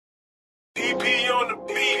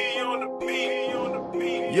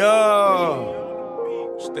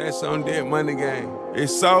Yo, stats on that money game.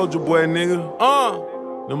 It's Soulja Boy, nigga.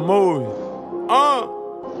 The movie.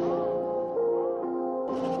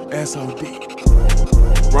 SOD.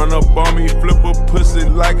 Run up on me, flip a pussy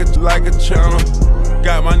like a channel.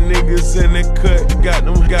 Got my niggas in the cut, got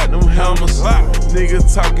them hammers.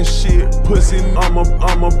 Niggas talking shit, pussy, I'ma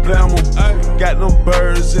blam 'em. Got them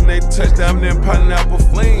birds and they touchdown, then pineapple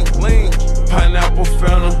fling. Pineapple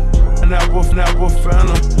Fanta. Pinapple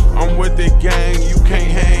Fanta. I'm with the gang, you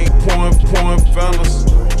can't hang. Pouring Fantas.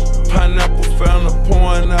 Pineapple Fanta,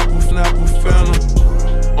 pouring apple Fanta.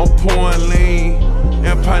 I'm pouring lean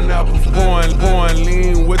and pineapple, pouring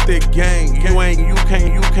lean with the gang.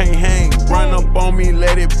 You can't hang. Run up on me,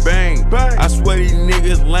 let it bang. I swear these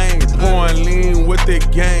niggas lame. Pouring lean with the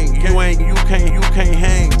gang. You can't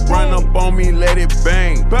hang. Run up on me, let it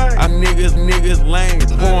bang. I niggas lame.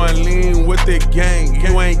 Pouring lean with the gang.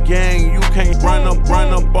 You ain't gang, you can't run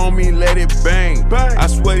up on me, let it bang. I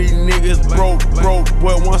swear these niggas broke,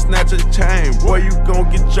 boy, one snatch a chain. Boy, you gon'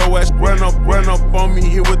 get your ass run up on me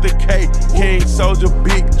here with the K. King Soulja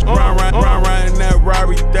big, round in that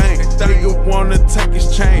Rari thing. Nigga wanna take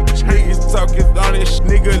his chain. Niggas talking on this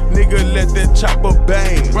nigga let that chopper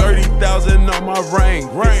bang. 30,000 on my ring,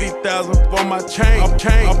 50,000 for my chain.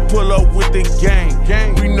 I pull up with the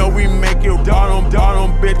gang. We know we make it. All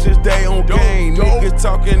them bitches, they on game. Niggas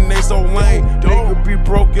talking, they so lame. Nigga be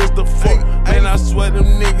broke as the fuck. Man, I swear them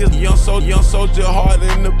niggas, young Soulja hard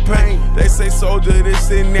in the pain. They say Soulja this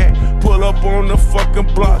and that. Pull up on the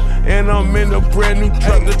fucking block, and I'm in a brand new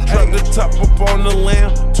truck. The top up on the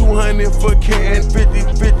lamb. 200 for can,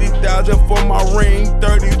 50,000 for my ring,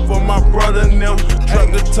 30 for my brother now.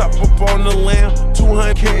 Truck the top up on the lamb.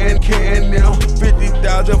 200 can now.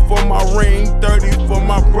 50,000 for my ring, 30 for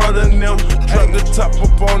my brother now. Truck the top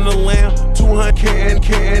up on the lamb. 200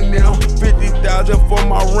 can now. 50,000 for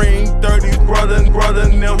my ring, 30 brother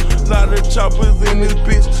now. Lot of choppers in this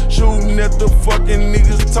bitch, shooting at the fucking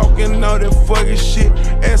niggas, talking all that fucking shit.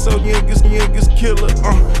 SO niggas killer.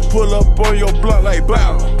 Pull up on your block like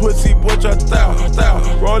bow. Pussy boy try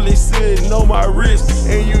style. Rolling sitting on my wrist,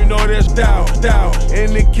 and you know that's down.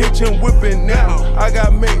 In the kitchen whipping now. I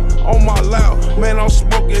got mate on my loud. Man, I'm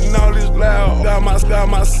smoking all this loud. Got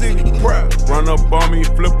my city proud. Run up on me,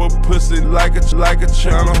 flip a pussy like a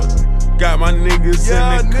channel. Got my niggas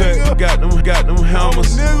in the cut, got them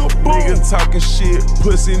hammers. Niggas talking shit,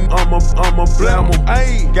 pussy, I'ma blam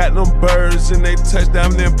 'em. Got them birds and they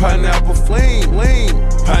touchdown, then pineapple fling.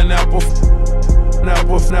 Pineapple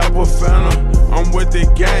Fanta. I'm with the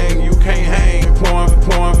gang, you can't hang. Pouring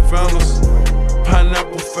Fantas.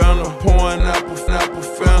 Pineapple Fanta, pouring apple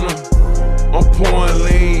Fanta. I'm pouring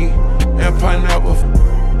lean and pineapple.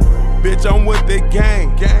 Bitch, I'm with the gang.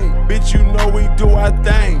 Bitch, you know we do our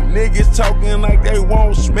thing. Niggas talking like they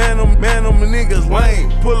won't. Man, them niggas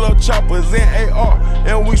lame. Pull up choppers in AR,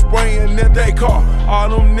 and we spraying that they car. All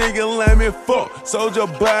them niggas lame and fuck. Soulja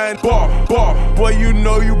buying bar. Boy, you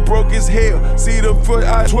know you broke as hell. See the foot,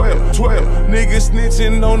 I 12. Niggas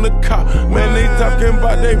snitching on the cop. Man, they talking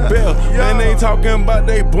about they bell. Man, they talking about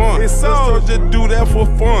they blunt. It's Soulja do that for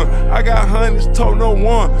fun. I got hundreds, told no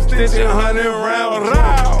one. Stitching 100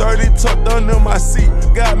 round. 30 tucked under my seat.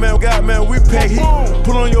 God man, we pack heat.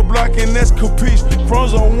 Pull on your block and that's capiche.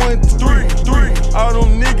 Froze on 1, 3. All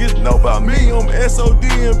them niggas know about me. I'm SOD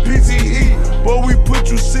and PTE. Boy, we put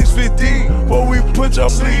you 650. Boy, we put your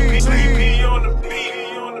sleepy on the beat.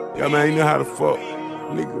 Yeah, man, you know how to fuck.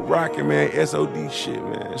 Nigga rockin', man. SOD shit,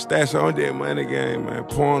 man. Stats on that money game, man.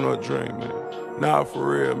 Pouring or drink, man. Nah, for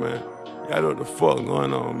real, man. Y'all know what the fuck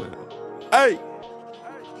going on, man. Hey!